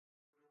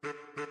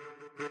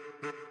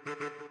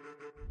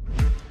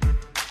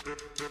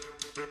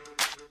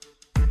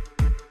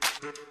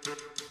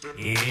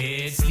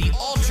It's the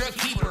Ultra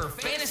Keeper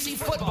Fantasy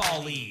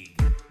Football League,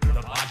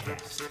 the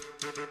podcast.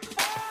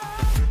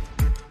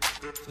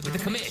 With the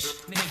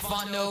commish, Nick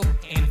Fontenot,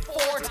 and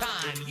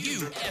four-time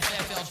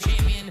USFL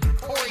champion,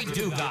 Corey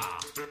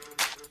Dugas.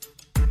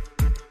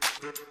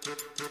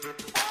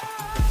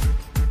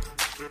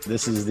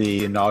 This is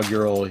the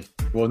inaugural,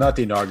 well, not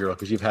the inaugural,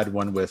 because you've had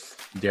one with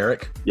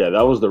Derek. Yeah,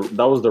 that was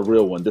the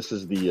real one. This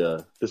is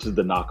the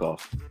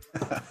knockoff.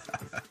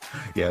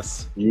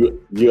 Yes.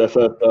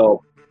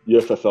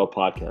 UFFL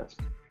podcast.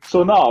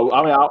 So no,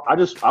 I mean,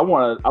 I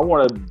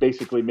want to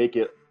basically make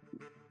it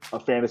a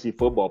fantasy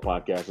football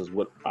podcast is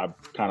what I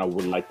kind of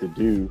would like to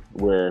do,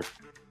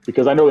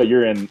 because I know that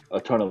you're in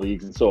a ton of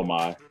leagues and so am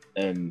I,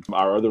 and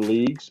our other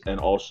leagues, and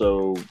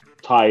also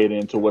tie it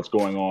into what's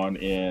going on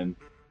in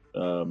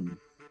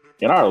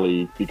our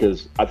league,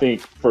 because I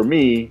think for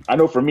me,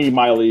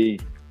 my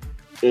league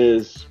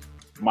is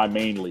my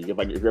main league. If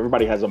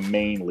everybody has a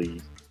main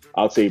league,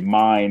 I would say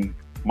my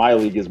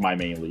league is my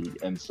main league,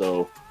 and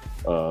so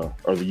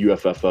or the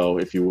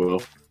UFFL, if you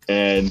will.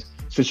 And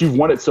since you've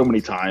won it so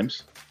many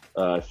times,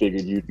 I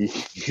figured you'd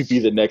be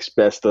the next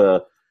best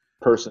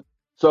person.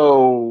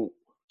 So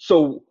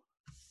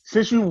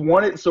since you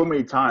won it so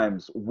many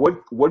times,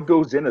 what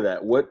goes into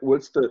that?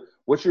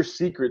 What's your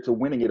secret to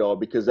winning it all?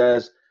 Because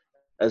as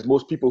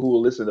most people who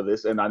will listen to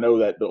this, and I know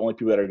that the only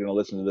people that are going to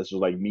listen to this is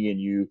like me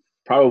and you,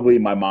 probably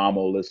my mom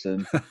will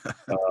listen,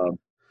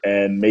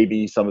 and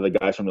maybe some of the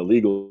guys from the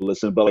league will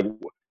listen. But like,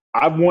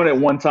 I've won it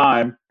one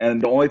time,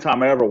 and the only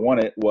time I ever won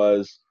it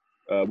was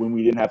when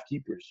we didn't have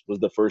keepers. Was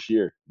the first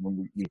year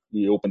when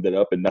we opened it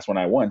up, and that's when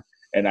I won.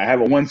 And I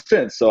haven't won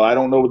since, so I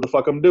don't know what the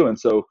fuck I'm doing.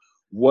 So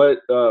what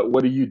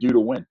do you do to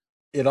win?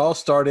 It all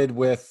started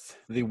with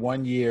the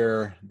 1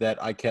 year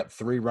that I kept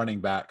three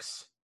running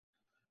backs.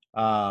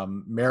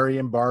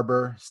 Marion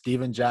Barber,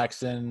 Steven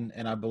Jackson,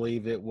 and I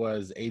believe it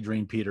was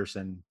Adrian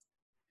Peterson.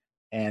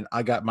 And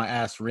I got my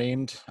ass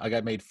reamed. I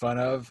got made fun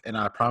of, and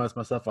I promised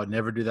myself I'd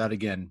never do that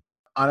again.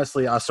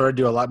 Honestly, I started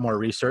to do a lot more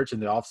research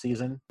in the off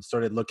season.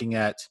 Started looking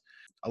at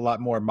a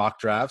lot more mock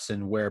drafts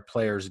and where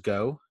players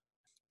go.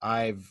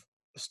 I've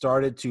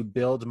started to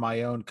build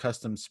my own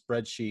custom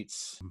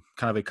spreadsheets,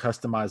 kind of a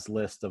customized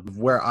list of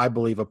where I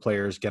believe a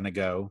player is going to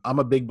go. I'm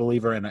a big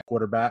believer in a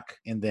quarterback,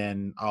 and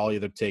then I'll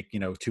either take,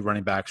 two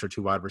running backs or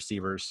two wide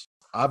receivers.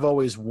 I've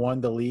always won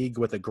the league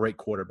with a great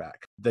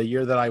quarterback. The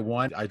year that I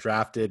won, I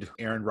drafted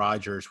Aaron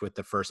Rodgers with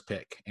the first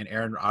pick, and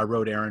I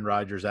rode Aaron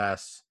Rodgers'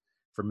 ass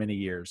for many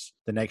years.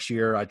 The next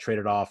year, I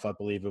traded off, I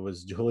believe it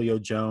was Julio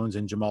Jones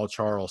and Jamal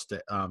Charles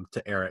to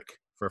Eric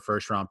for a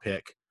first-round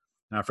pick.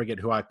 And I forget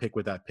who I picked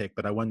with that pick,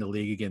 but I won the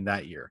league again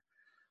that year.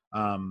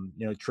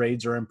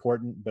 Trades are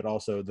important, but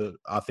also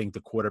I think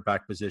the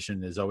quarterback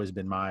position has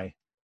been my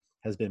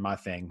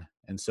thing.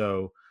 And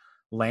so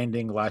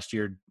landing last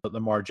year,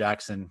 Lamar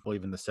Jackson, I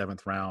believe in the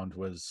 7th round,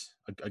 was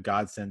a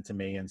godsend to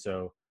me. And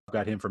so I've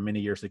got him for many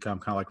years to come,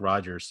 kind of like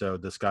Rodgers. So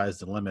the sky's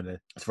the limit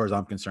as far as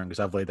I'm concerned, because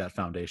I've laid that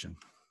foundation.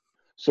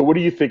 So what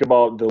do you think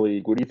about the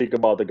league? What do you think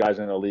about the guys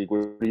in the league?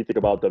 What do you think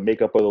about the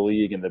makeup of the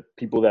league and the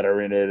people that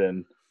are in it?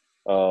 And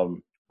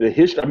the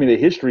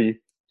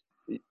history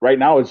right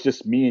now is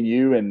just me and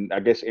you, and I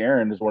guess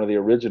Aaron is one of the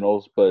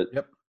originals. But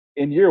yep.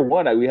 In year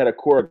one, we had a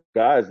core of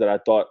guys that I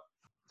thought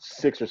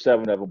 6 or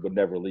 7 of them would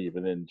never leave,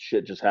 and then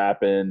shit just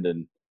happened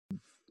and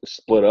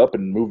split up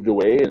and moved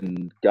away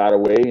and got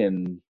away,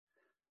 and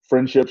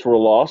friendships were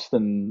lost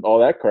and all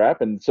that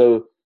crap. And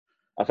so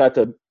I've had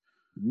to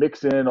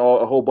mix in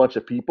a whole bunch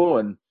of people,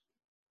 and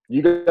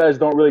you guys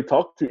don't really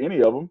talk to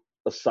any of them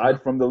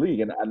aside from the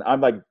league. And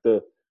I'm like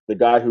the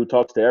guy who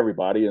talks to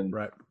everybody, and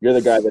right. You're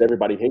the guy that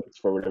everybody hates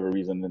for whatever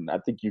reason. And I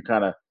think you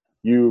kind of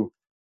you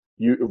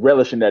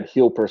relish in that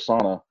heel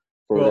persona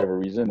for whatever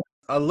reason.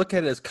 I look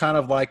at it as kind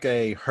of like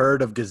a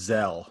herd of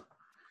gazelle,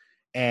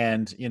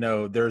 and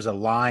there's a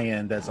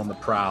lion that's on the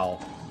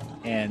prowl,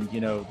 and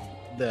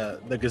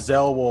the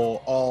gazelle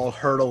will all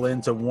hurtle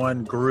into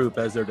one group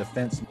as their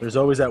defense. There's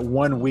always that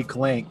one weak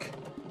link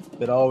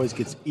that always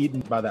gets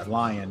eaten by that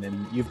lion,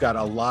 and you've got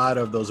a lot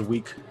of those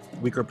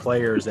weaker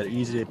players that are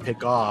easy to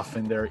pick off,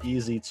 and they're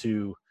easy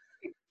to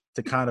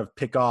kind of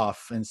pick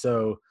off. And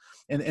so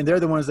and they're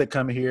the ones that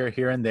come here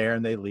and there,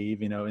 and they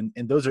leave, and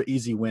those are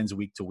easy wins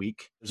week to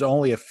week. There's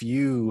only a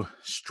few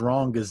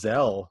strong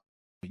gazelle.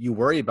 You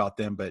worry about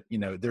them, but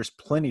there's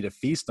plenty to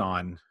feast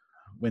on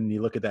when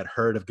you look at that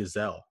herd of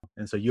gazelle.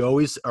 And so you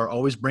are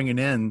always bringing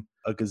in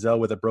a gazelle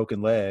with a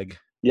broken leg.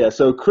 Yeah.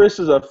 So Chris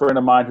is a friend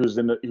of mine who's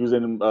in a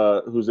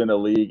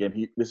league,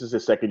 and this is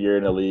his second year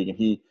in the league, and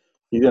he's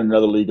in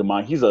another league of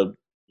mine. He's a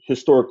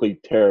historically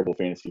terrible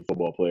fantasy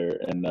football player,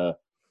 and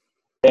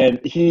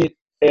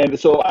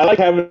so I like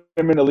having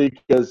him in the league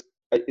because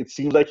it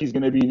seems like he's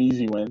going to be an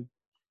easy win.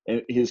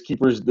 And his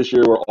keepers this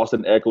year were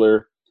Austin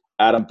Eckler,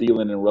 Adam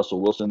Thielen, and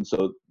Russell Wilson.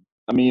 So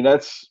I mean,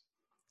 that's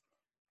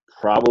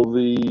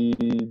probably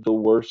the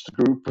worst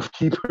group of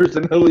keepers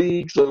in the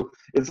league. So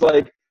it's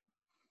like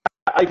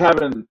I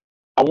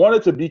want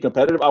it to be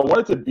competitive. I want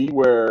it to be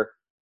where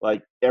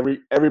like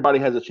everybody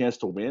has a chance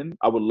to win.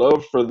 I would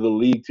love for the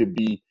league to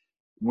be,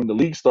 when the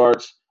league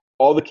starts,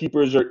 all the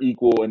keepers are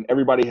equal and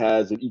everybody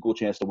has an equal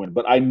chance to win.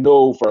 But I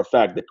know for a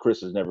fact that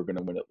Chris is never going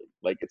to win a league.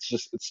 Like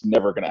it's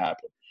never going to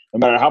happen. No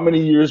matter how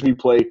many years we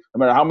play, no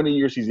matter how many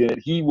years he's in it,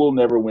 he will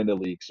never win the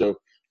league. So,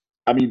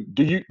 I mean,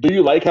 do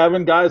you like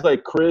having guys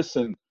like Chris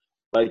and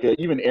like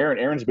even Aaron?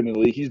 Aaron's been in the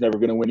league. He's never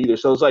going to win either.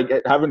 So it's like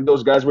having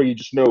those guys where you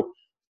just know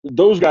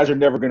those guys are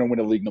never going to win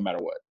a league no matter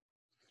what.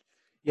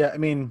 Yeah, I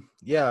mean,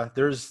 yeah,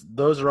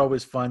 those are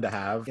always fun to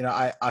have. You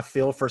know, I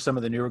feel for some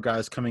of the newer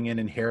guys coming in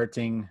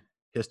inheriting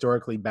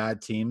historically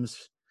bad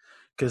teams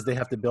because they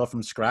have to build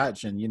from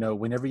scratch. And, you know,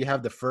 whenever you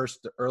have the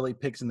first early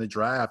picks in the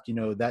draft, you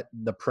know, that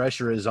the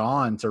pressure is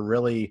on to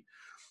really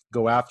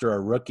go after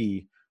a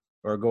rookie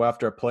or go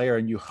after a player,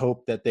 and you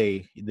hope that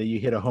you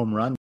hit a home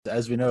run.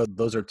 As we know,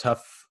 those are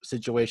tough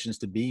situations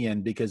to be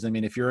in because, I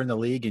mean, if you're in the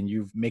league and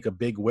you make a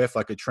big whiff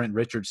like a Trent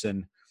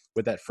Richardson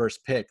with that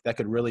first pick, that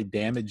could really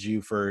damage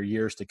you for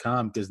years to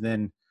come because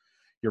then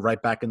you're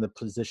right back in the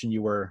position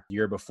you were the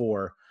year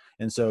before.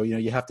 And so, you know,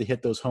 you have to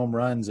hit those home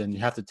runs and you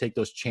have to take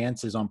those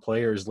chances on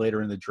players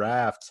later in the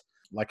draft,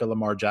 like a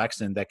Lamar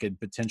Jackson that could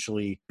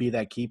potentially be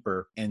that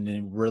keeper, and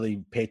then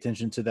really pay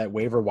attention to that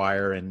waiver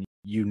wire, and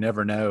you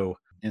never know.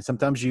 And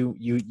sometimes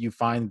you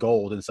find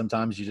gold, and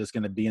sometimes you're just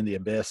going to be in the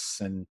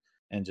abyss and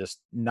just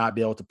not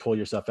be able to pull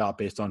yourself out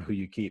based on who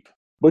you keep.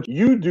 But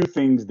you do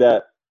things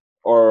that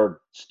are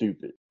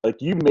stupid.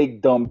 Like you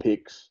make dumb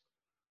picks,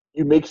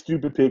 you make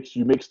stupid picks,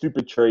 you make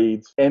stupid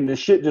trades, and the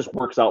shit just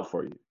works out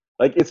for you.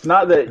 Like it's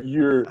not that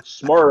you're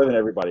smarter than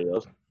everybody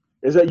else,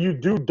 it's that you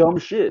do dumb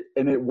shit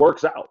and it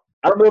works out.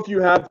 I don't know if you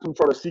have some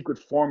sort of secret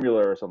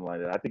formula or something like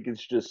that. I think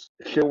it's just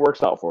shit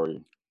works out for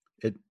you.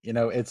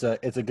 It's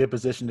a good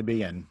position to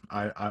be in.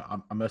 I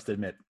must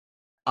admit,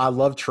 I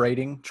love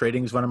trading.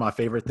 Trading is one of my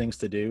favorite things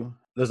to do.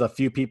 There's a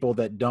few people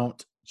that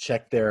don't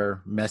check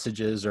their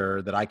messages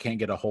or that I can't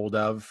get a hold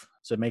of,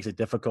 so it makes it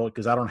difficult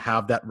because I don't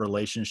have that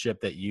relationship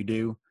that you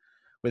do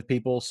with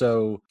people.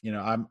 So, you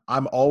know,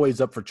 I'm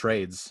always up for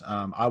trades.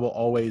 I will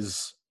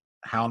always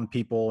hound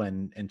people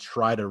and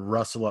try to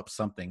rustle up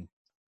something.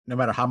 No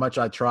matter how much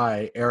I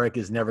try, Eric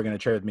is never going to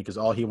trade with me because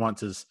all he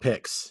wants is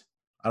picks.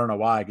 I don't know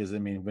why, because I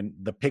mean, when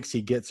the picks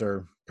he gets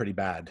are pretty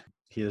bad,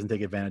 he doesn't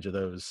take advantage of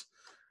those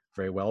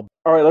very well.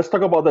 All right, let's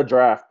talk about the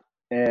draft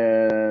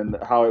and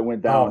how it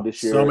went down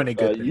this year. So many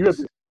good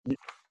things.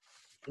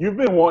 You've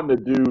been wanting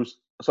to do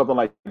something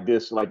like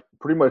this, like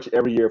pretty much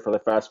every year for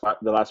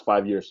the last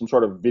 5 years, some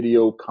sort of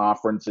video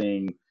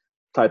conferencing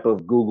type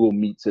of Google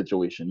Meet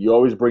situation. You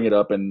always bring it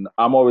up, and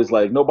I'm always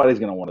like, nobody's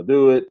going to want to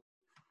do it.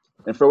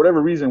 And for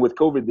whatever reason, with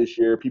COVID this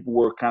year, people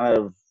were kind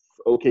of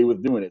okay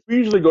with doing it. We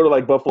usually go to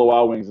like Buffalo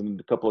Wild Wings and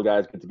a couple of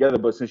guys get together,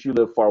 but since you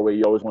live far away,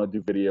 you always want to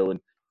do video, and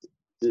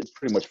it's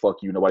pretty much fuck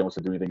you. Nobody wants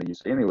to do anything that you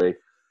say anyway.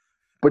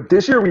 But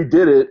this year we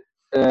did it,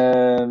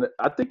 and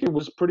I think it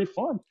was pretty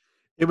fun.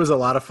 It was a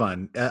lot of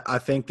fun. I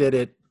think that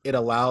it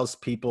allows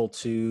people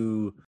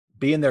to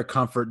be in their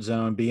comfort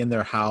zone, be in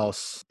their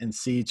house, and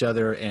see each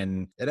other,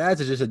 and it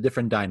adds just a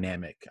different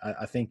dynamic.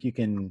 I think you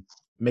can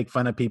make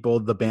fun of people.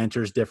 The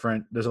banter's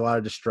different. There's a lot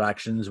of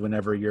distractions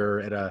whenever you're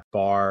at a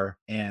bar,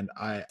 and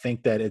I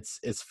think that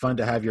it's fun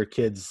to have your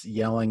kids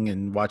yelling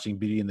and watching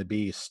Beauty and the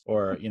Beast,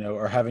 or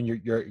or having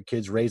your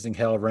kids raising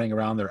hell, running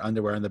around their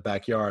underwear in the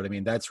backyard. I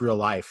mean, that's real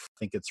life. I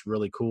think it's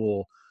really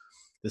cool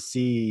to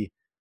see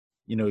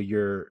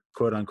your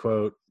quote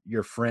unquote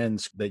your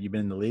friends that you've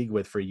been in the league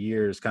with for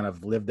years kind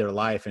of live their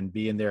life and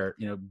be in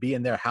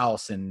their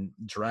house and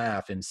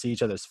draft and see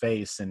each other's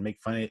face and make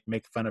fun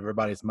of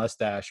everybody's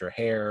mustache or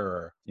hair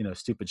or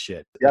stupid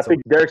shit. Yeah, I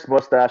think Derek's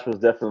mustache was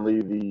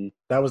definitely the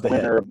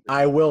winner. Hit.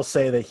 I will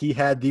say that he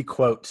had the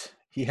quote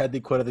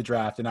of the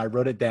draft, and I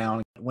wrote it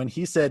down when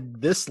he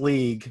said, "This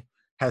league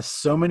has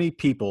so many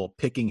people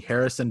picking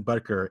Harrison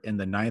Butker in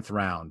the 9th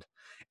round,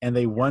 and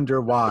they wonder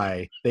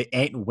why they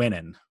ain't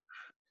winning."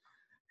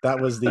 That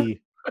was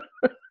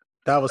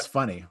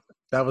funny.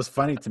 That was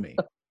funny to me.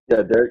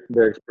 Yeah,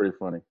 Derek's pretty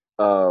funny.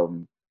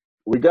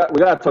 We got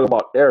to talk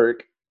about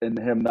Eric and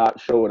him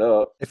not showing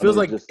up. It feels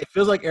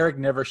like Eric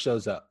never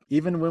shows up.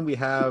 Even when we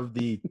have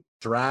the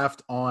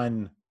draft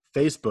on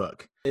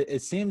Facebook,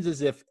 it seems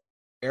as if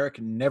Eric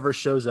never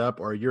shows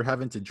up, or you're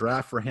having to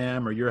draft for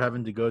him, or you're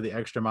having to go the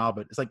extra mile.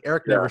 But it's like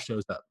Eric never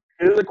shows up.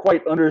 He doesn't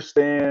quite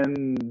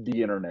understand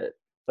the internet.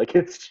 Like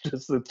it's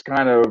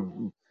kind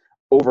of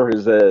over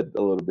his head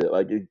a little bit.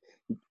 Like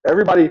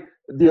everybody,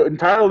 the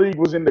entire league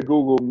was in the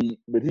Google Meet,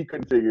 but he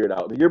couldn't figure it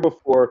out. The year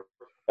before,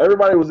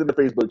 everybody was in the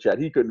Facebook chat.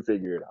 He couldn't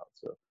figure it out.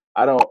 So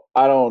I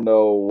don't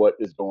know what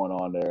is going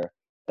on there.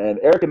 And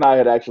Eric and I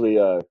had actually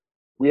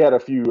we had a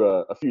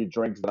few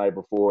drinks the night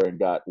before and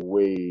got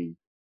way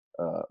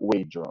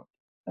drunk.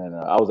 And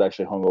I was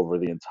actually hungover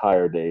the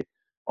entire day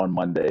on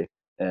Monday.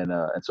 And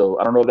so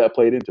I don't know if that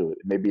played into it.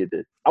 Maybe it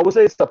did. I would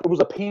say it was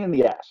a pain in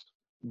the ass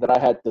that I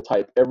had to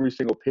type every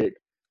single pick.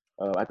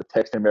 I had to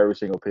text him every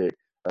single pick.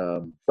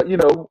 But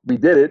we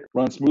did it,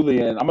 run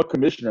smoothly, and I'm a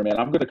commissioner, man.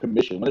 I'm going to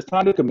commission. When it's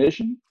time to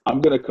commission,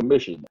 I'm going to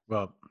commission.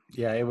 Well,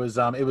 yeah, it was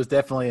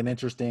definitely an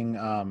interesting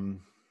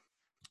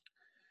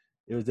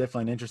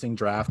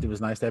draft. It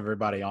was nice to have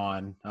everybody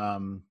on.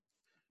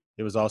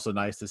 It was also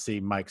nice to see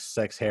Mike's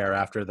sex hair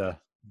after the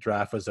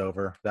draft was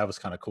over. That was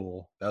kind of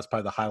cool. That was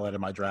probably the highlight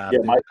of my draft. Yeah,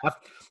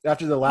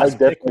 After the Mike last pick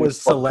definitely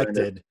was fucked during it.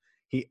 selected,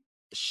 he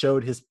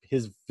showed his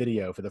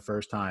video for the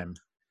first time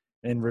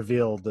and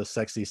revealed the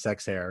sexy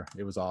sex hair.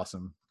 It was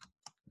awesome.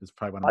 It was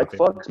probably one of my Mike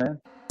favorites. fucks,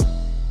 man.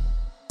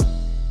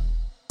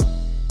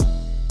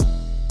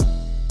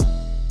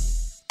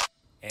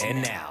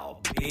 And now,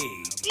 Big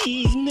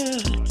D's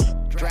Nuts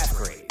Draft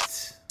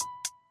Grades.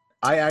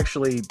 I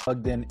actually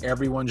plugged in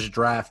everyone's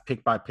draft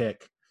pick by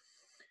pick,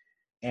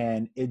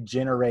 and it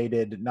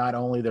generated not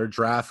only their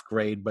draft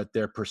grade, but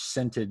their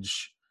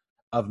percentage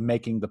of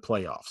making the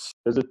playoffs.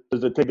 Does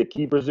it take the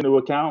keepers into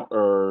account,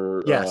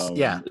 or Yes, is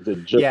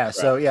it just Yeah, draft?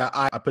 so yeah,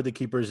 I put the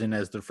keepers in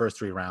as the first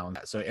 3 rounds.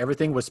 So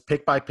everything was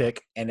pick by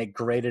pick, and it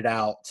graded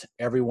out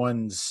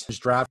everyone's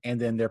draft and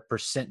then their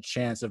percent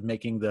chance of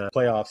making the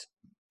playoffs,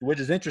 which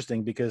is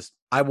interesting because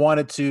I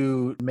wanted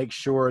to make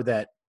sure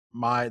that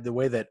the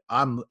way that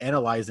I'm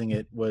analyzing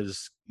it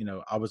was,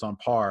 I was on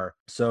par.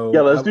 So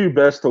Yeah, let's do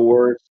best to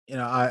worst.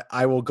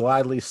 I will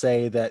gladly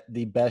say that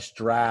the best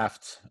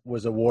draft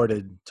was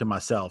awarded to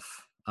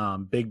myself.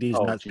 Big D's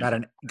Nuts got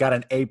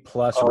an A+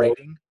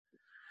 rating.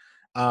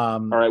 All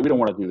right, we don't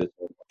want to do this.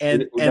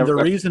 And the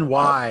reason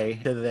why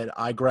that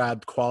I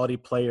grabbed quality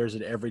players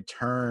at every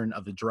turn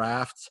of the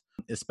draft,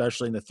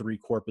 especially in the 3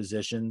 core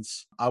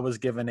positions, I was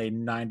given a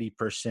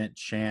 90%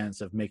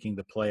 chance of making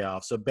the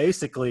playoffs. So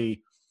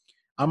basically,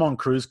 I'm on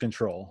cruise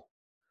control.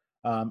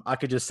 I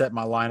could just set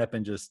my lineup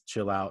and just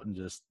chill out and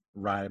just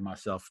ride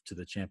myself to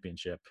the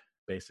championship,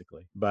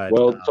 basically. But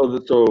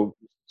so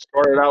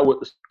started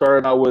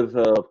out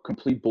with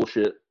complete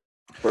bullshit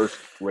first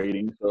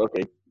rating. So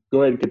okay,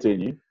 go ahead and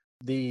continue.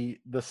 The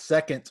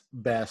second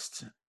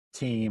best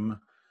team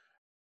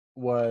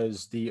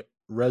was the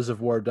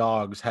Reservoir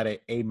Dogs, had a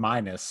A-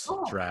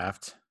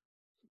 draft.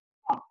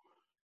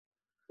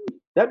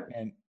 That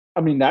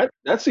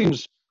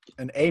seems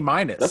an A-.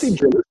 That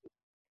seems realistic.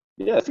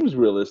 Yeah, it seems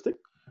realistic.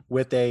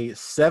 With a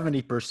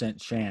 70%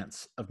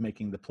 chance of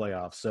making the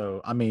playoffs.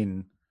 So, I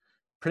mean,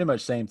 pretty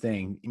much same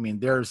thing. I mean,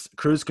 there's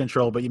cruise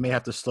control, but you may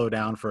have to slow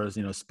down for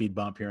a speed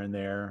bump here and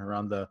there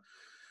around the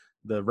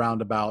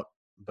roundabout.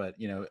 But,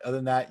 other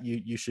than that,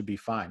 you should be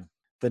fine.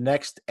 The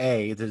next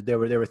A, there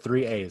were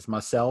 3 A's.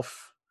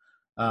 Myself,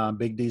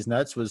 Big D's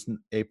Nuts was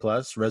A+,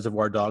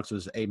 Reservoir Dogs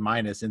was A-,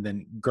 and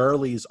then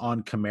Gurley's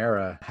on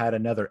Camara had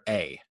another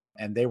A.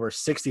 And they were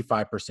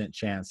 65%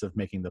 chance of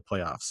making the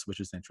playoffs,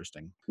 which is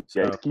interesting.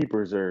 Yeah, his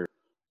keepers are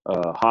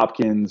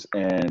Hopkins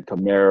and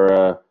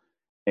Kamara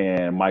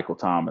and Michael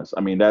Thomas.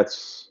 I mean,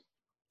 that's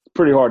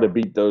pretty hard to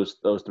beat those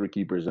 3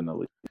 keepers in the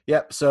league.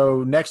 Yep.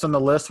 So next on the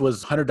list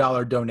was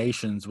 $100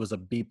 donations was a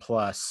B+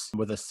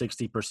 with a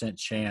 60%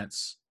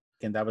 chance.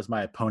 And that was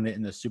my opponent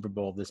in the Super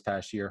Bowl this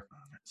past year.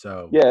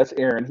 So yeah, it's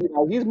Aaron.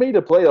 He's made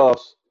the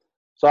playoffs.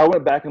 So I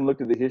went back and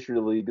looked at the history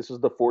of the league. This is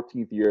the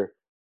 14th year.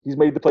 He's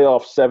made the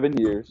playoffs 7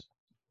 years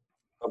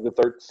of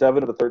the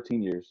 7 of the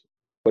 13 years,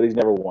 but he's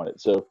never won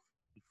it. So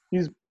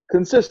he's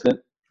consistent,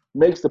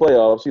 makes the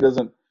playoffs.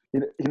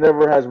 He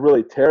never has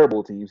really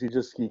terrible teams. He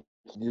just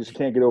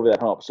can't get over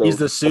that hump. So he's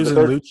the Susan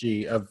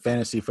Lucci of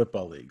fantasy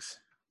football leagues.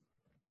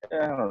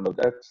 I don't know.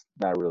 That's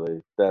not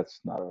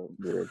a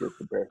really good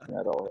comparison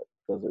at all.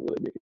 It doesn't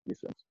really make any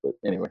sense. But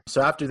anyway.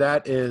 So after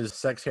that is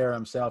Sex Hair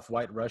himself,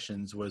 White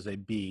Russians was a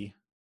B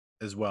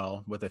as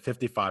well with a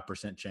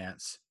 55%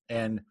 chance.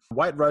 And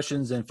White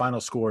Russians and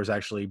Final Scores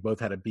actually both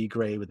had a B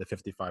grade with a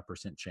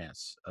 55%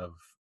 chance of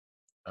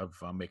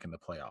making the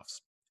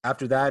playoffs.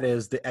 After that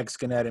is the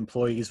Excanet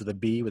Employees with a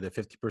B with a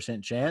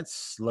 50%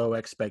 chance. Low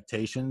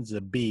Expectations,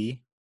 a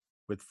B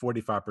with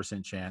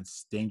 45%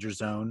 chance. Danger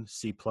Zone,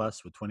 C+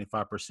 with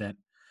 25%.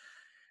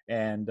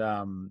 And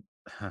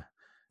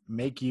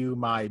Make You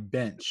My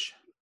Bench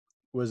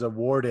was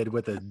awarded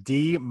with a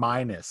D-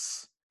 and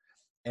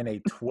a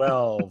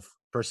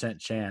 12%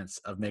 chance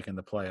of making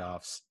the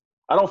playoffs.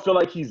 I don't feel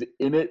like he's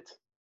in it.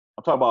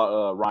 I'm talking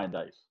about Ryan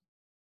Dice.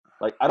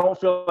 Like, I don't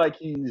feel like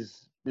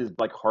his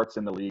like heart's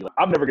in the league. Like,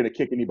 I'm never gonna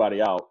kick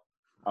anybody out.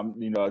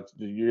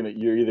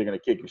 You're either gonna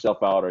kick yourself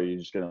out or you're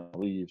just gonna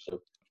leave.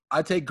 So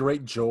I take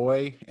great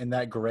joy in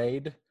that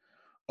grade,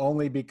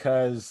 only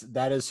because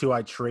that is who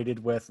I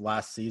traded with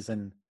last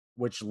season,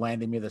 which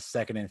landed me his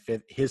second and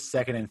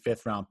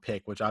fifth round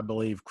pick, which I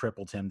believe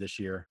crippled him this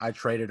year. I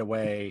traded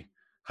away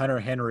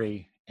Hunter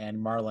Henry and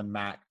Marlon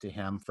Mack to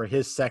him for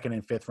his second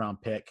and fifth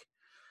round pick.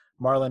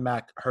 Marlon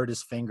Mack hurt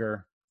his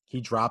finger.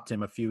 He dropped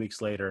him a few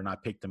weeks later, and I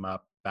picked him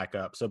back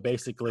up. So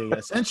basically,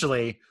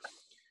 essentially,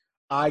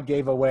 I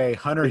gave away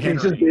Hunter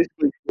Henry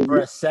for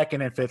a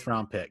second and fifth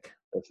round pick.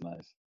 That's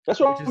nice. That's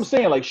what I'm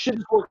saying. Like, shit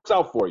works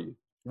out for you.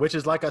 Which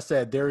is, like I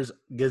said, there's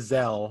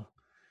Gazelle,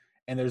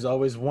 and there's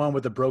always one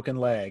with a broken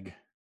leg,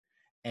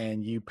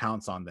 and you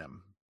pounce on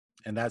them.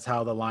 And that's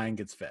how the lion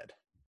gets fed.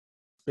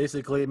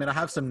 Basically, I mean, I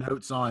have some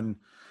notes on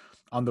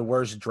the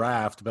worst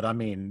draft, but I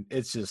mean,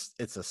 it's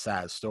a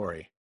sad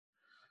story.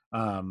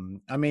 I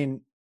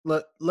mean,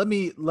 let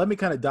me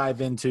kind of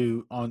dive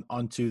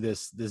onto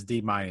this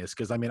D-,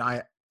 because I mean,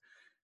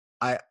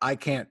 I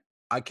can't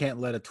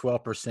let a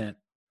 12%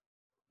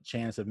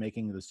 chance of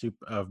making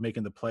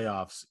the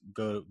playoffs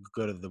go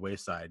to the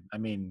wayside. I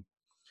mean,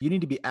 you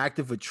need to be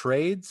active with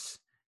trades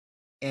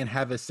and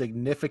have a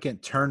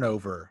significant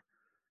turnover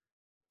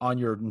on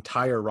your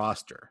entire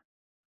roster.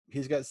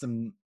 He's got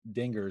some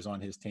dingers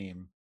on his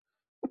team.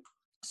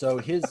 So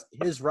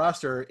his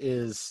roster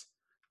is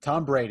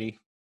Tom Brady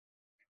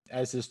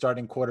as his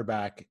starting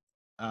quarterback,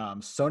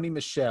 Sony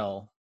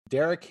Michel,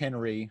 Derrick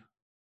Henry,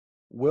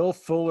 Will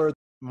Fuller,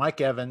 Mike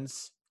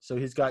Evans. So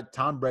he's got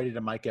Tom Brady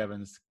to Mike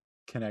Evans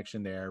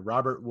connection there.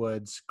 Robert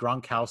Woods,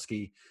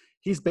 Gronkowski.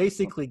 He's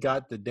basically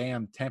got the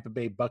damn Tampa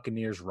Bay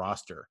Buccaneers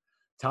roster.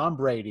 Tom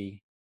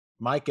Brady,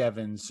 Mike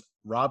Evans,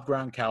 Rob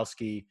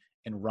Gronkowski,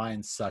 and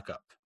Ryan Suckup.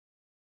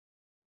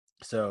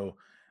 So,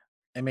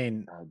 I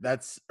mean,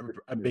 that's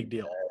a big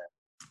deal.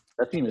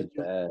 That team is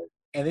bad.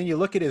 And then you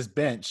look at his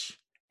bench,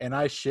 and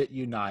I shit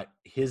you not,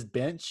 his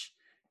bench,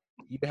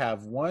 you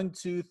have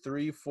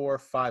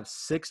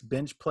 6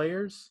 bench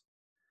players.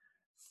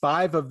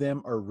 5 of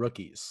them are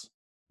rookies.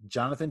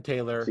 Jonathan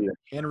Taylor,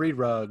 Henry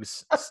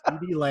Ruggs,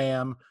 CeeDee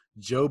Lamb,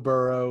 Joe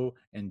Burrow,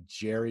 and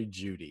Jerry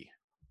Jeudy.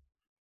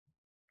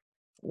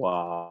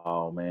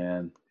 Wow,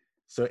 man.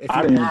 So if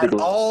you add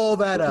all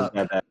that up,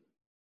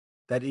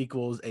 that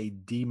equals a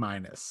D-.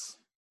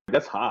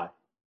 That's high.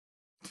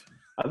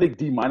 I think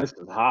D- is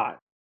high.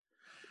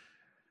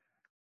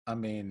 I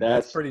mean,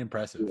 that's pretty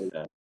impressive. Really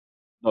bad.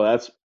 No,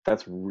 that's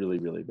really,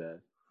 really bad.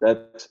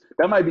 That's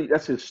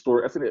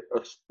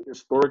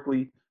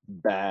historically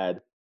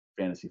bad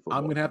fantasy football.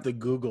 I'm gonna have to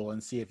Google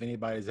and see if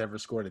anybody's ever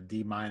scored a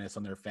D-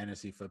 on their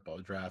fantasy football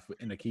draft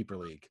in a keeper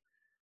league.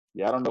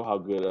 Yeah, I don't know how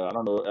good. I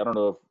don't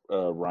know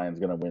if Ryan's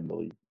gonna win the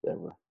league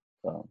ever.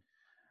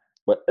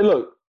 But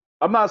look,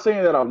 I'm not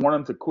saying that I want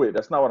him to quit.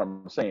 That's not what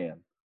I'm saying.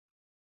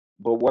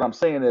 But what I'm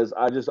saying is,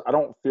 I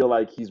don't feel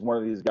like he's one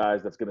of these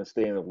guys that's gonna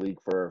stay in the league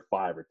for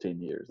 5 or 10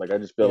 years. Like I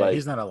just feel like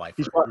he's not a lifer.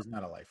 He's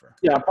not a lifer.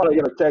 Yeah, I'm probably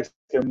gonna text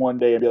him one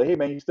day and be like, "Hey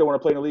man, you still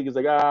want to play in the league?" He's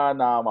like,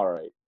 nah, I'm all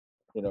right.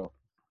 You know,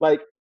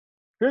 like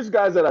here's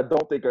guys that I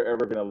don't think are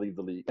ever gonna leave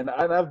the league, and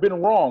I've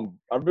been wrong.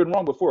 I've been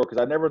wrong before because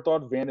I never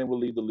thought Vanden would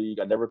leave the league.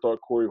 I never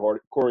thought Corey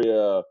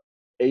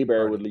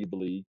Abear would leave the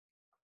league.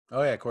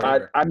 Oh yeah, Corey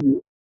Abear.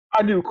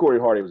 I knew Corey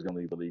Hardy was gonna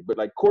leave the league, but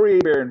like Corey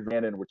Abear and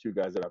Vanden were 2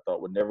 guys that I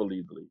thought would never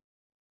leave the league,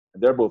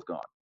 and they're both gone.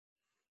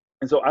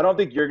 And so I don't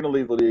think you're gonna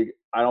leave the league.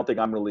 I don't think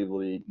I'm gonna leave the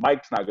league.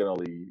 Mike's not gonna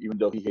leave, even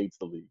though he hates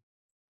the league.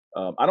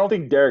 I don't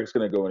think Derek's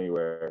gonna go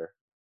anywhere.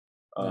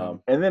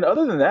 And then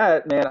other than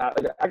that, man,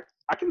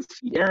 I can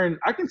see Aaron.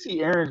 I can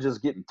see Aaron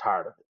just getting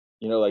tired of it.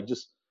 You know, like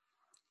just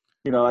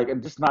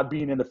and just not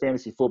being into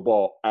fantasy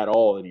football at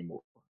all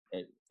anymore.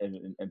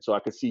 And so I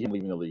could see him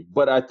leaving the league.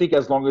 But I think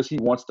as long as he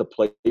wants to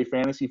play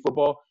fantasy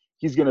football,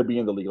 he's gonna be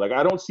in the league. Like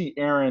I don't see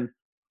Aaron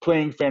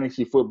playing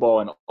fantasy football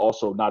and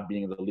also not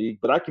being in the league.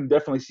 But I can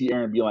definitely see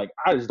Aaron being like,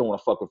 I just don't want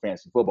to fuck with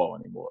fantasy football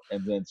anymore.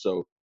 And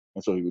so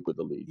he would quit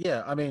the league.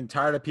 Yeah, I mean,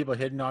 tired of people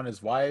hitting on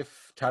his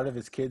wife, tired of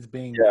his kids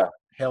being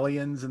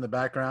hellions in the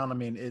background. I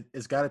mean,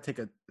 it's got to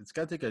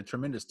take a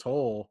tremendous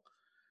toll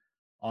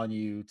on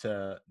you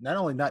to not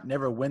only not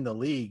never win the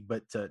league,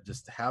 but to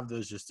just have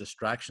those just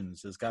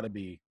distractions. It's got to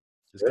be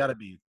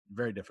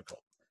very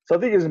difficult. So I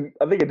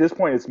think at this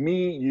point it's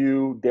me,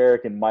 you,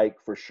 Derek, and Mike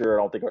for sure.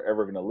 I don't think are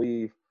ever going to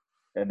leave.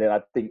 And then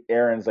I think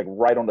Aaron's like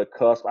right on the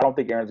cusp. I don't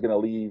think Aaron's going to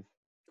leave,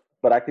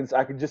 but I can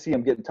just see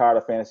him getting tired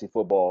of fantasy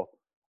football.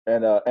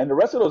 And the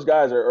rest of those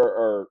guys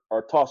are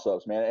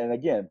toss-ups, man. And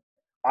again,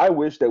 I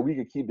wish that we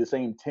could keep the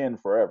same 10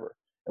 forever.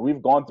 And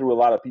we've gone through a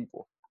lot of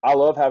people. I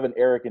love having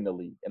Eric in the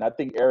league. And I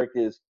think Eric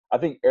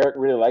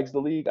really likes the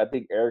league. I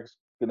think Eric's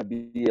going to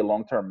be a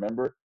long-term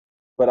member.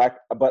 But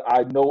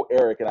I know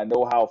Eric, and I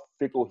know how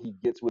fickle he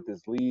gets with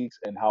his leagues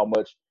and how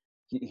much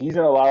he's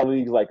in a lot of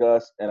leagues like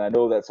us. And I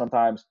know that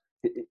sometimes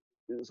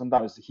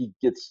he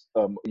gets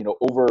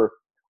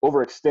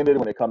overextended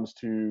when it comes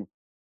to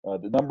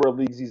the number of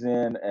leagues he's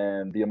in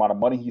and the amount of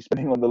money he's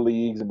spending on the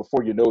leagues. And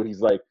before you know it, he's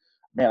like,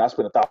 man, I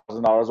spent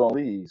 $1,000 on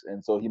leagues.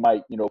 And so he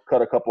might,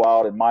 cut a couple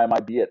out and mine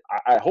might be it.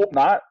 I hope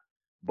not,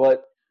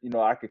 but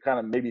I could kind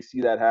of maybe see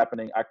that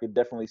happening. I could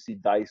definitely see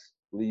Dice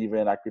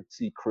leaving. I could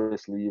see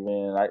Chris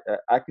leaving.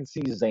 I can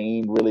see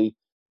Zane really,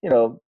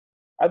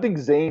 I think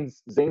Zane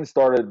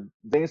started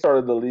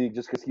the league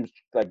just because he was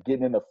like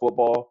getting into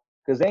football.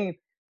 Because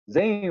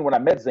Zane, when I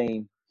met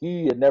Zane,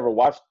 he had never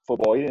watched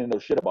football. He didn't know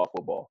shit about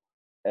football.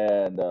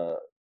 And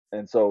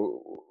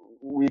so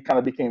we kind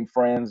of became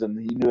friends, and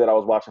he knew that I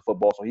was watching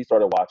football, so he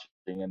started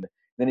watching, and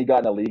then he got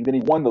in the league, then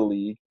he won the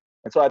league,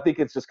 and so I think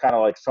it's just kind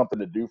of like something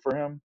to do for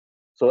him.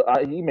 So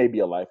he may be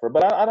a lifer,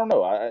 but I don't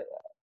know. I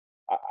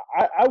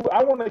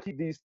want to keep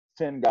these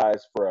 10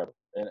 guys forever,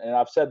 and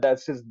I've said that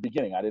since the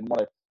beginning. I didn't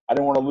want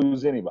to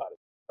lose anybody.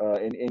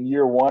 In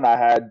year one, I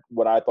had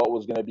what I thought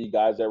was going to be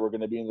guys that were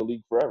going to be in the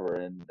league forever,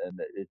 and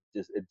it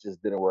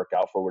just didn't work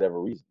out for whatever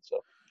reason. So.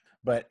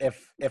 But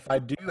if I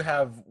do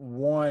have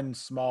one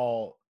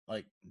small,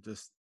 like,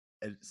 just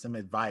some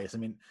advice, I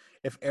mean,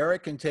 if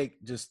Eric can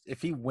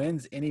if he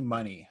wins any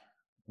money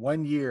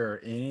 1 year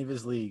in any of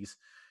his leagues,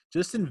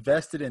 just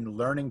invest it in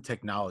learning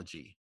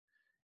technology.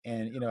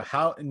 and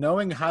how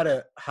knowing how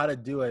to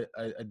do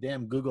a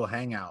damn Google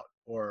Hangout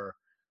or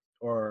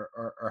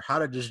how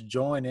to just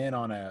join in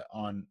on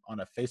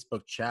a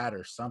Facebook chat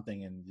or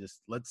something, and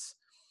just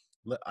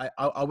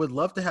I would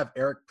love to have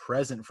Eric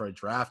present for a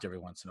draft every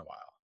once in a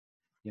while.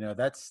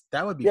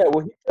 That would be Yeah, fun.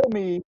 well,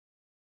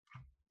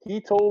 he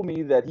told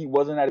me that he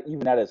wasn't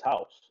even at his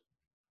house,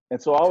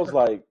 and so I was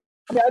like,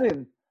 I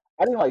mean,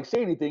 I didn't like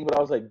say anything, but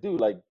I was like,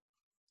 dude, like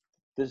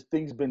this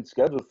thing's been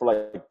scheduled for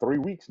like 3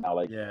 weeks now,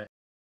 like. Yeah,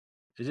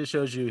 it just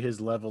shows you his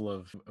level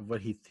of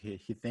what he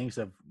thinks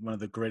of one of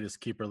the greatest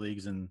keeper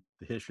leagues in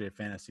the history of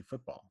fantasy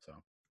football.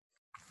 So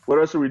What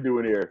else are we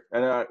doing here?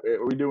 And are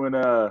we doing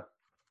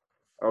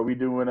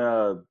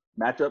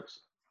matchups?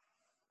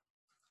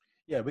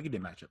 yeah, we could do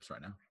matchups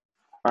right now.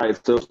 All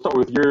right, so start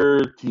with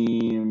your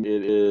team.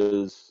 It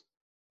is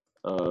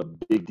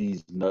Big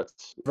D's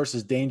Nuts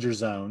versus Danger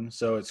Zone.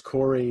 So it's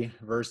Corey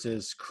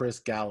versus Chris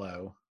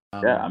Gallo.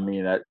 Yeah, I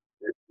mean it's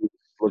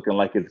looking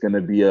like it's going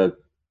to be a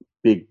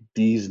Big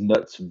D's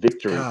Nuts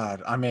victory.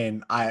 God, I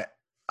mean, I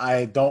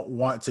don't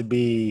want to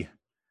be,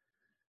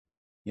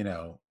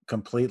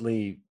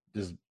 completely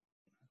just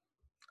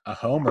a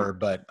homer,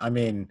 but I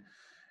mean,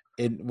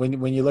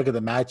 when you look at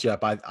the matchup,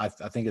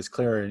 I think it's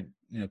clear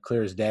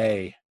as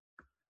day,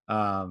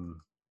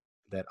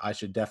 that I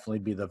should definitely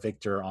be the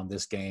victor on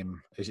this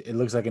game. It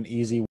looks like an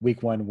easy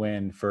week 1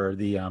 win for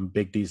the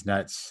Big D's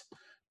Nuts,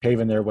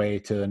 paving their way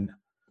to an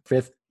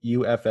 5th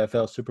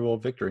UFFL Super Bowl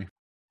victory.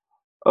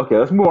 Okay,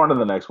 let's move on to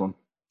the next one.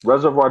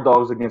 Reservoir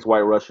Dogs against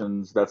White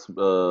Russians. That's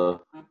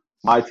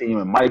my team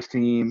and Mike's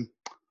team.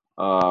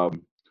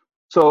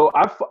 So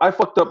I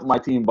fucked up my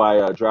team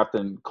by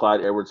drafting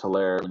Clyde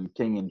Edwards-Helaire when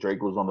Kenyon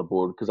Drake was on the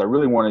board because I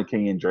really wanted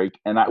Kenyon Drake.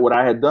 And what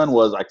I had done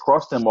was I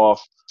crossed him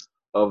off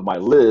of my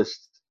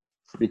list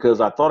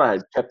because I thought I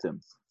had kept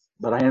him.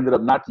 But I ended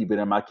up not keeping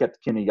him. I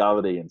kept Kenny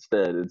Galladay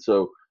instead. And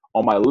so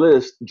on my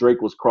list,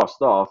 Drake was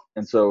crossed off.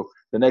 And so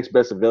the next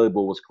best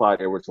available was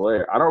Clyde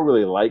Edwards-Helaire. I don't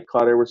really like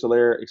Clyde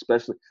Edwards-Helaire,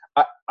 especially.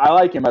 I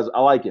like him. I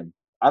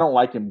don't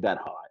like him that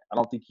high. I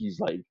don't think he's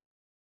like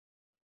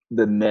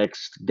the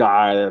next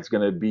guy that's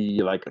going to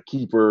be like a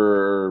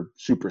keeper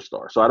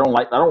superstar. So I don't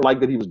like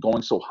that he was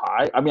going so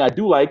high. I mean, I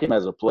do like him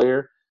as a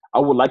player. I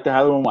would like to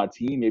have him on my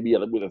team, maybe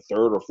with a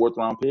 3rd or 4th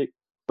round pick.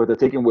 But to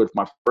take him with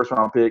my 1st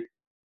round pick,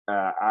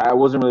 I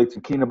wasn't really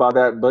too keen about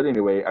that. But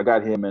anyway, I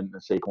got him and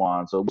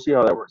Saquon, so we'll see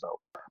how that works out.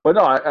 But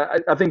no,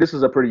 I think this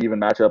is a pretty even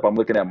matchup. I'm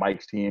looking at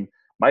Mike's team.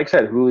 Mike's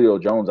had Julio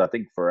Jones, I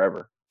think,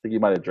 forever. I think he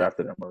might have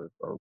drafted him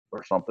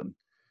or something.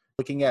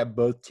 Looking at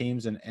both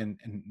teams and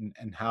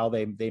how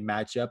they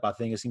match up, I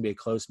think it's gonna be a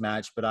close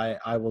match. But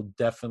I will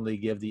definitely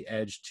give the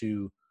edge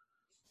to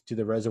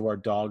the Reservoir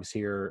Dogs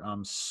here,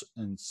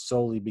 and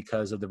solely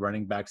because of the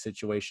running back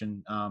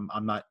situation.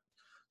 I'm not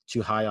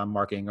too high on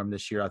Mark Ingram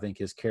this year. I think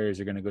his carries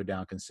are going to go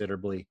down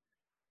considerably,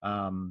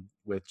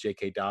 with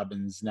J.K.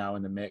 Dobbins now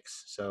in the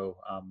mix. So,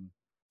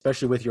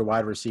 especially with your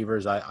wide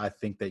receivers, I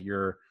think that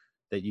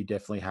you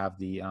definitely have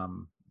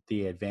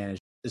the advantage.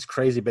 It's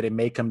crazy, but it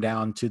may come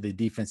down to the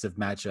defensive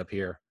matchup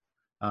here,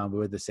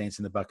 with the Saints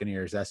and the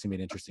Buccaneers. That's gonna be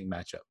an interesting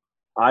matchup.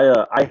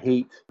 I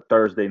hate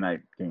Thursday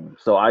night games.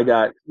 So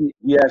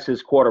he has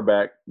his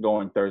quarterback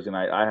going Thursday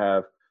night. I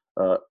have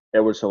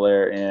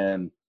Edwards-Helaire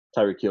and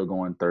Tyreek Hill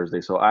going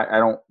Thursday. So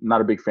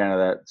not a big fan of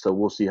that. So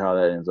we'll see how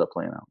that ends up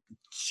playing out.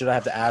 Should I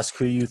have to ask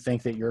who you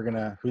think that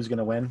who's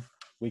gonna win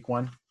week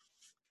 1?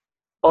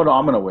 Oh no,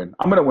 I'm gonna win.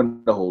 I'm gonna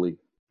win the whole league.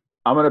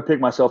 I'm gonna pick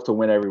myself to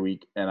win every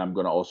week, and I'm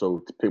gonna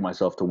also pick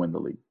myself to win the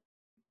league.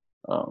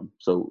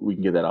 So we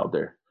can get that out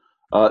there.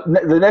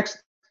 The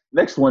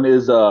next one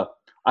is I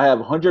have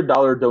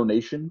 $100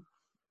 donation,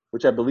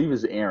 which I believe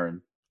is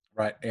Aaron.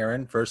 Right,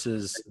 Aaron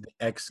versus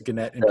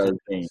ex-Gannett and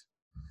Kane.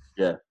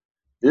 Yeah.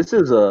 This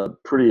is a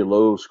pretty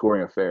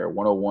low-scoring affair,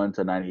 101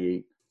 to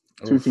 98.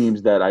 Oof. Two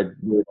teams that I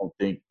really don't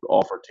think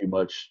offer too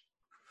much.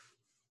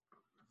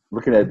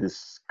 Looking at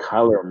this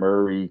Kyler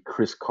Murray,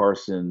 Chris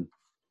Carson,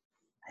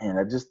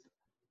 man,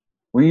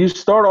 when you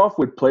start off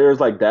with players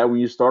like that, when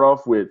you start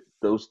off with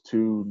those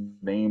two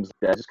names,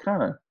 that just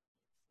kind of,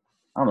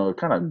 I don't know, it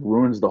kind of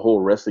ruins the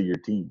whole rest of your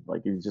team.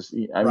 Like it's just,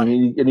 I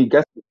mean, and he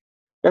got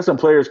some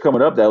players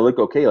coming up that look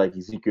okay, like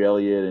Ezekiel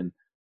Elliott and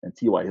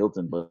T.Y.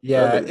 Hilton. But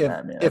yeah,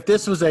 if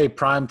this was a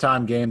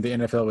primetime game, the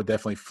NFL would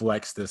definitely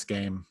flex this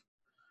game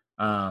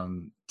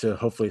to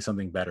hopefully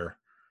something better.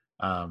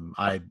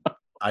 I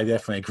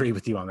definitely agree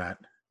with you on that.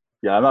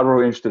 Yeah, I'm not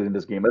really interested in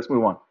this game. Let's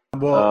move on.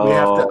 Well, we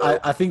have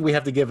to. I think we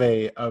have to give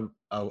a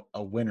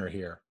winner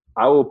here.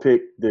 I will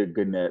pick the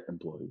Gannett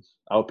employees.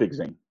 I'll pick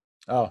Zane.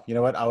 Oh, you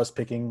know what? I was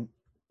picking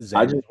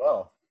Zane as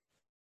well.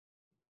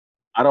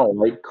 I don't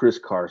like Chris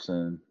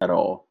Carson at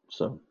all.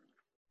 So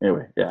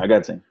anyway, yeah, I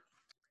got Zane.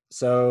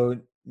 So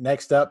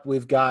next up,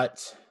 we've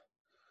got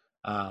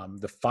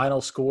the final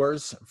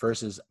scores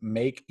versus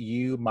Make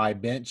You My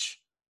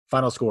Bench.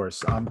 Final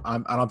scores. I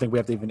don't think we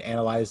have to even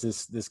analyze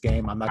this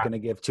game. I'm not going to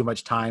give too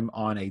much time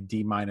on a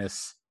D-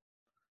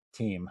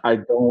 team. I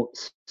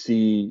don't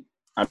see.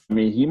 I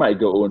mean, he might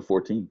go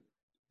 0-14.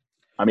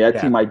 I mean,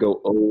 that team might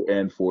go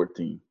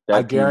 0-14.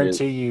 I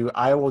guarantee you,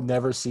 I will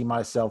never see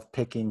myself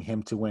picking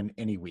him to win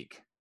any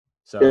week.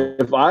 So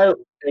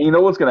you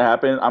know what's gonna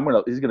happen?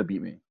 He's gonna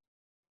beat me.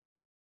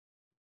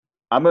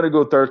 I'm gonna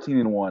go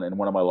 13-1 in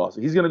one of my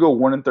losses. He's gonna go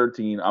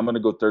 1-13. I'm gonna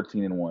go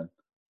 13-1,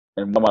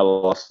 and one of my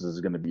losses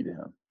is gonna be to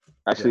him.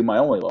 Actually, my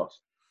only loss.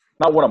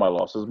 Not one of my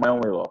losses. My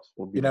only loss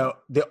will be.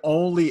 The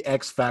only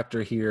X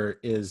factor here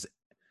is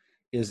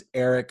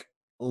Eric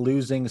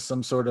losing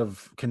some sort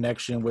of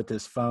connection with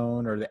his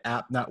phone or the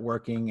app not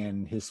working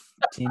and his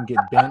team get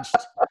benched.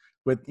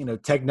 With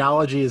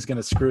technology is going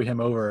to screw him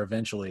over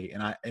eventually.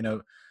 And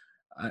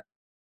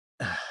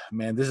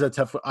man, this is a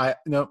tough. I'm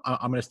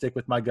going to stick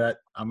with my gut.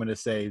 I'm going to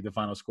say the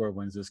final score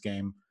wins this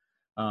game.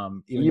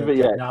 Even though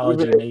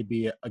technology may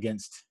be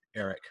against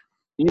Eric.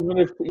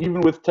 Even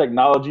with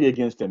technology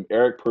against him,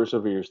 Eric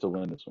perseveres to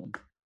win this one.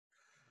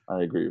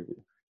 I agree with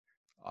you.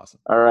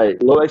 Awesome. All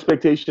right, low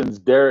expectations,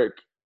 Derek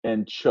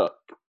and Chuck.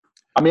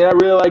 I mean, I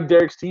really like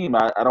Derek's team.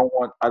 I don't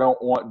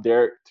want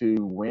Derek to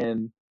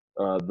win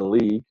the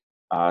league.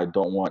 I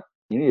don't want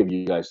any of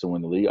you guys to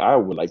win the league. I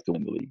would like to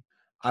win the league.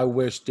 I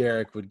wish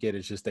Derek would get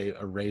just a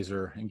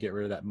razor and get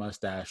rid of that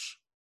mustache.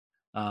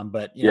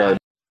 But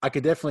I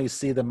could definitely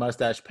see the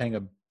mustache playing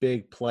a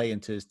big play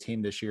into his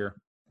team this year.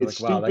 It's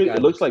stupid.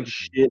 It looks like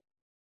shit.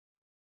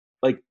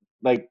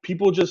 Like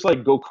people just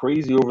go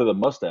crazy over the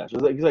mustache.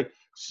 He's like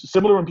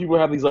similar when people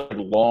have these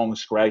long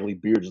scraggly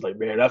beards. It's like,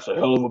 man, that's a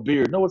hell of a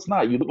beard. No, it's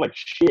not. You look like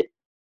shit.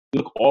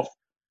 You look awful.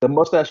 The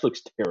mustache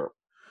looks terrible.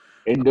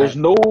 And there's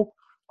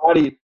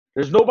nobody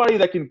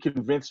that can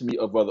convince me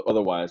of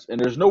otherwise. And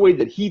there's no way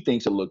that he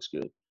thinks it looks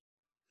good.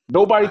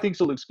 Nobody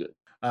thinks it looks good.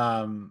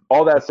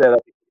 All that said, I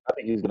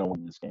think he's gonna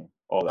win this game.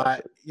 All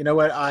that said. You know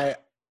what?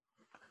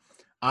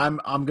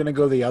 I'm gonna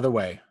go the other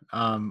way.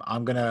 I'm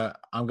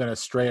gonna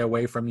stray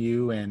away from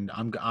you, and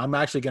I'm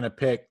actually gonna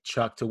pick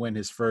Chuck to win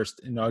his first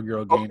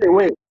inaugural game. Okay,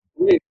 wait.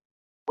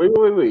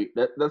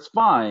 That's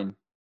fine,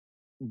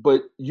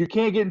 but you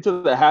can't get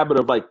into the habit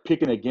of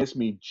picking against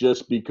me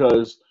just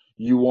because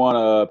you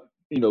want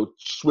to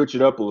switch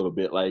it up a little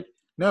bit.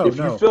 You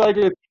feel like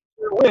it's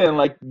a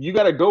win, you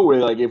got to go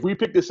with it. If we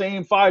pick the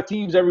same 5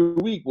 teams every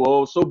week,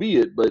 well, so be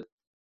it. But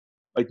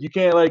you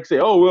can't say,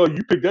 oh, well,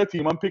 you pick that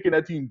team. I'm picking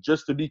that team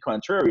just to be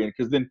contrarian,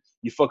 because then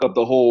you fuck up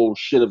the whole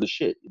shit of the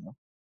shit.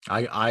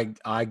 I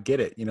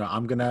get it.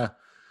 I'm gonna,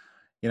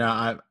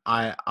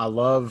 I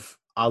love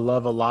a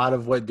lot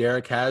of what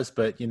Derek has,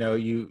 but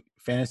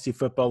fantasy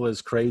football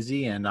is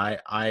crazy, and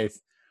I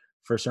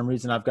for some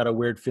reason I've got a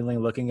weird feeling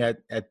looking at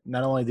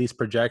not only these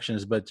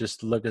projections, but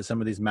just look at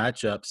some of these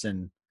matchups,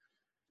 and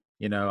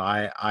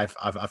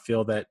I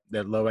feel that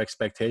low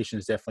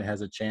expectations definitely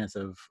has a chance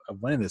of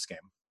winning this game.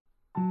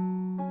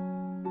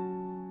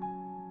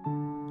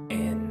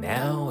 And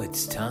now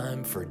it's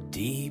time for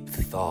Deep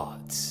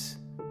Thoughts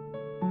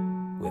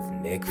with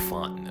Nick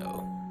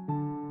Fontenot.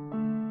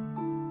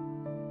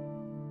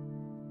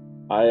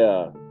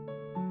 I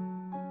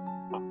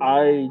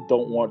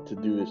don't want to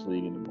do this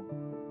league anymore.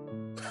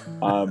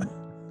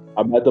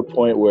 I'm at the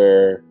point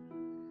where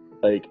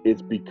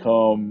it's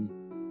become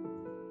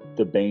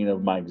the bane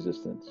of my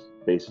existence,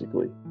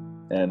 basically,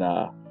 and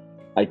I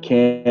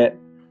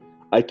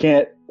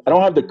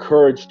don't have the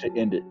courage to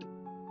end it,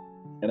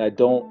 and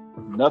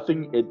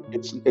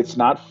it's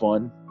not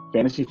fun.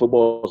 Fantasy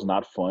football is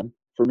not fun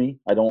for me.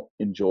 I don't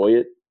enjoy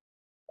it.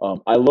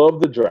 I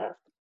love the draft,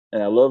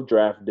 and I love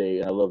draft day,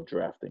 and I love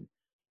drafting,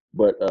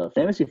 but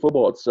fantasy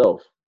football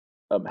itself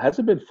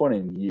hasn't been fun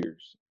in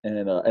years.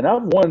 And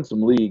I've won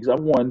some leagues. I've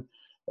won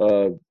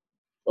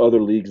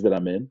other leagues that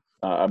I'm in.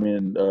 I'm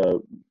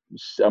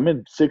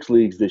in 6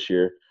 leagues this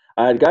year.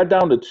 I had got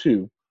down to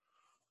 2,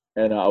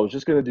 and I was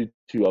just gonna do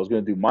 2. I was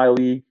gonna do my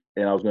league,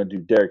 and I was gonna do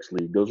Derek's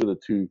league. Those are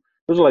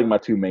my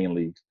 2 main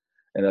leagues.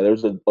 And there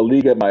was a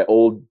league at my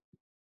old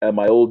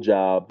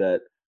job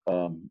that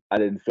I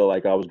didn't feel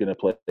like I was gonna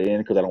play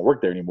in because I don't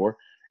work there anymore.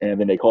 And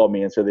then they called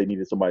me and said they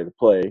needed somebody to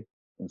play,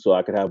 and so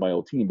I could have my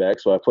old team back.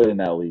 So I played in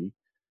that league.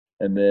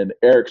 And then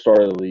Eric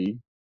started the league,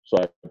 so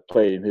I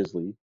played in his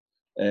league.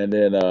 And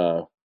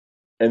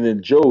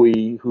then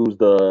Joey, who's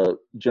the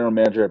general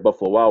manager at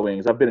Buffalo Wild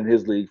Wings, I've been in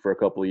his league for a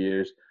couple of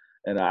years,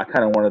 and I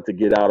kind of wanted to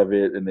get out of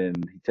it. And then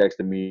he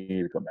texted me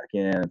to come back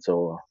in, and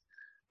so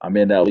I'm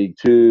in that league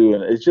too.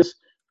 And it's just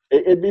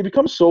it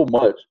becomes so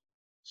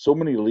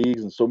many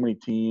leagues and so many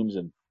teams,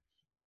 and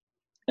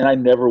I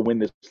never win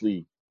this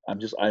league. I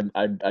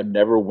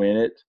never win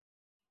it.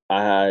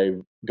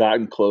 I've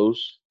gotten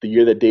close. The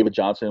year that David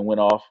Johnson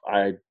went off,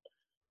 I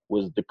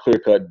was the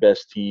clear-cut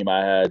best team.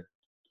 My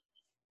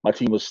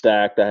team was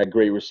stacked. I had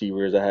great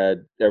receivers. I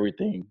had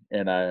everything,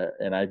 and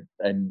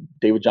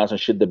David Johnson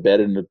shit the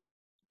bed in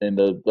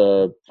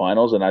the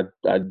finals, and I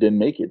didn't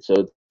make it.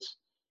 So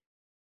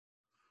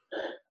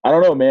I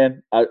don't know,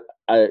 man.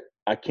 I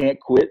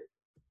can't quit.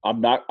 I'm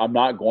not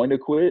going to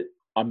quit.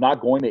 I'm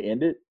not going to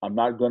end it. I'm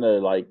not going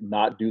to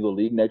not do the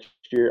league next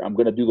year. I'm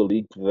going to do the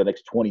league for the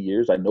next 20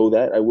 years. I know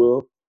that I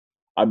will.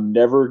 I'm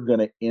never going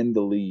to end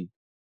the league,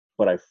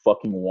 but I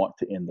fucking want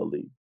to end the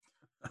league.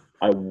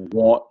 I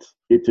want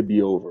it to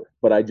be over,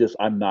 but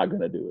I'm not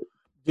going to do it.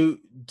 Do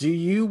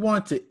you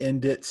want to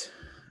end it?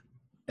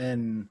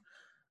 And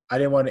I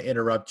didn't want to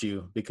interrupt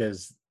you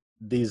because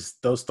those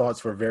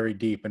thoughts were very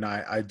deep, and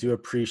I do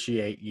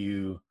appreciate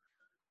you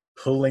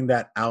pulling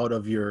that out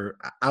of you,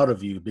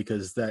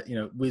 because that,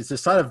 it's the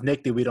side of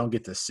Nick that we don't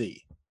get to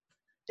see,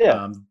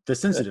 Yeah. the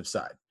sensitive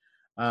side.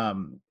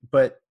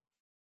 But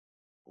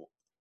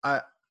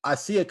I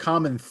see a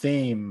common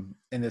theme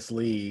in this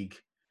league,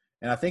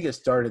 and I think it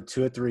started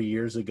 2 or 3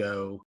 years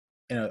ago.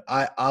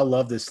 I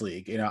love this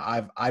league.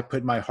 I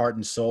put my heart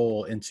and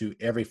soul into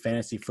every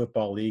fantasy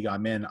football league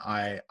I'm in.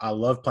 I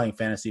love playing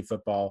fantasy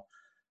football,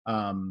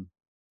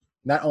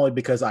 not only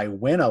because I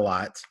win a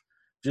lot,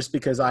 just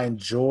because I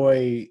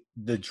enjoy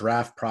the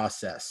draft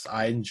process.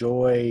 I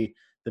enjoy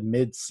the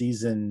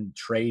mid-season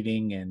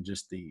trading and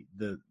just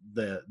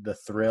the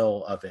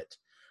thrill of it.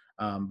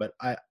 But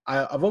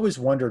I've always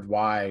wondered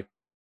why.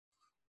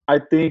 I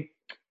think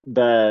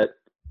that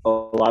a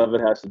lot of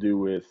it has to do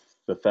with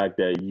the fact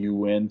that you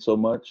win so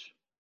much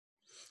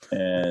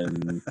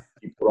and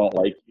people don't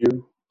like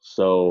you.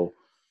 So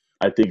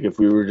I think if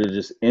we were to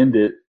just end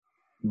it,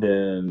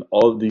 then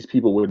all of these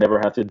people would never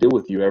have to deal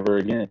with you ever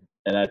again.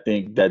 And I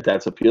think that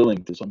that's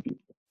appealing to some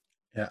people.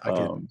 Yeah,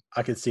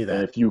 I could see that.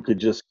 And if you could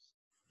just,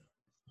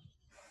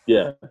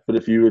 but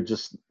if you would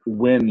just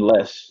win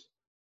less,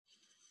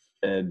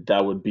 and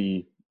that would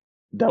be,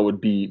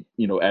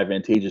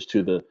 advantageous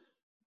to the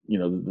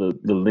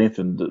length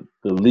and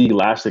the league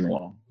lasting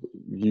long.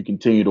 You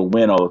continue to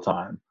win all the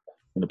time.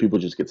 People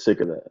just get sick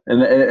of that.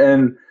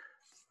 And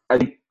I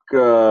think,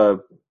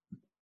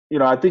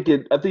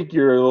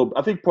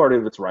 I think part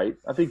of it's right.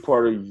 I think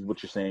part of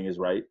what you're saying is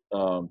right.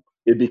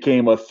 It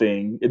became a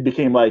thing. It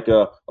became like,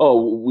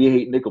 we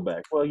hate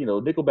Nickelback. Well,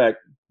 Nickelback,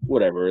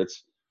 whatever.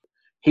 It's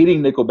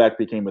hating Nickelback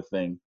became a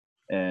thing,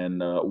 and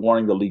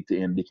wanting the league to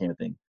end became a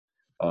thing.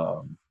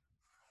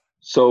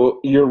 So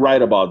you're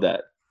right about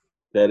that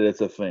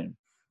it's a thing.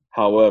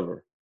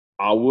 However,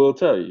 I will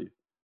tell you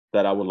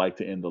that I would like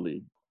to end the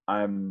league.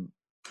 I'm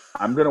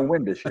going to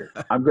win this year.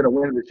 I'm going to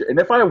win this year. And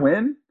if I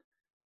win,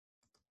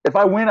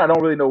 I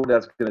don't really know what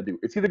that's going to do.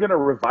 It's either going to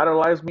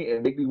revitalize me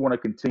and make me want to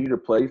continue to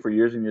play for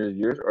years and years and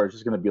years, or it's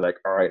just going to be like,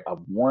 all right,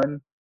 I've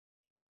won.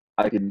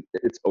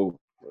 It's over.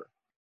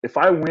 If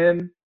I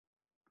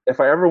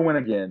ever win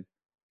again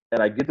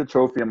and I get the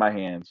trophy in my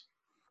hands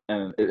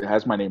and it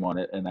has my name on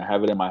it and I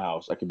have it in my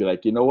house, I could be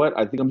like, you know what?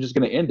 I think I'm just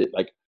going to end it.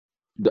 Like,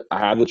 I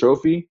have the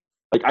trophy.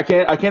 Like, I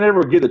can't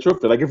ever get the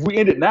trophy. Like, if we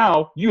end it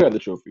now, you have the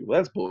trophy. Well,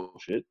 that's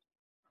bullshit.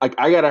 Like,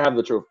 I got to have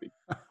the trophy.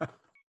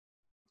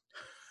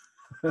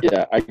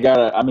 Yeah,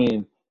 I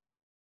mean,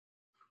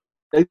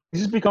 it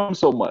just becomes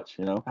so much,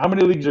 How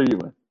many leagues are you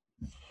in?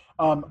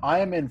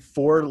 I'm in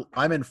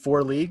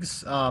four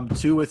leagues,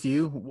 2 with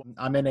you.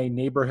 I'm in a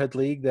neighborhood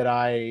league that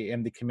I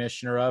am the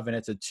commissioner of, and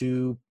it's a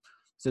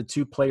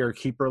 2-player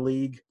keeper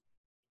league.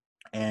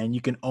 And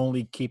you can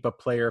only keep a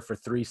player for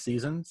 3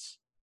 seasons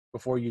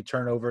before you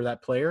turn over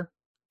that player.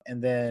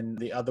 And then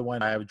the other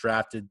one I have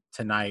drafted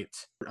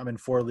tonight. I'm in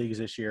 4 leagues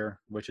this year,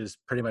 which is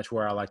pretty much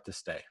where I like to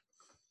stay.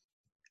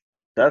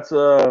 That's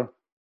all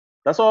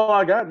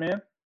I got,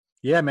 man.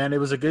 Yeah, man, it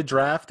was a good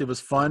draft. It was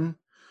fun.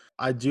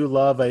 I do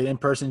love an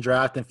in-person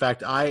draft. In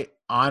fact, I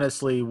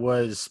honestly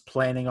was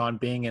planning on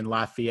being in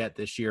Lafayette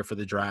this year for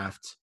the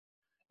draft,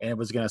 and it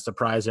was going to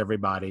surprise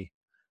everybody.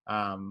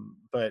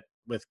 But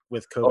with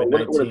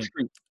COVID-19,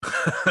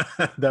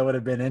 that would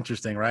have been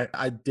interesting, right?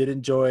 I did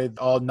enjoy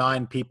all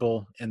 9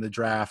 people in the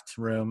draft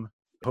room.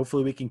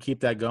 Hopefully we can keep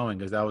that going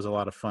because that was a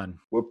lot of fun.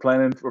 We're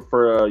planning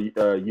for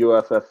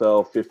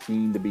UFFL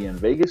 15 to be in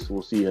Vegas.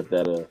 We'll see if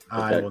that.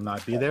 I will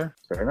not be there.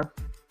 Fair enough.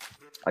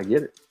 I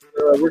get it.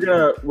 We're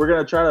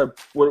gonna try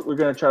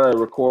to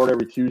record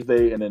every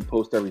Tuesday and then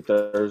post every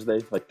Thursday,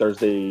 like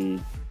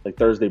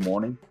Thursday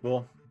morning.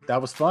 Well,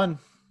 that was fun.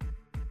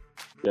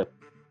 Yeah,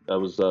 that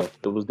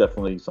was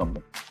definitely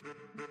something.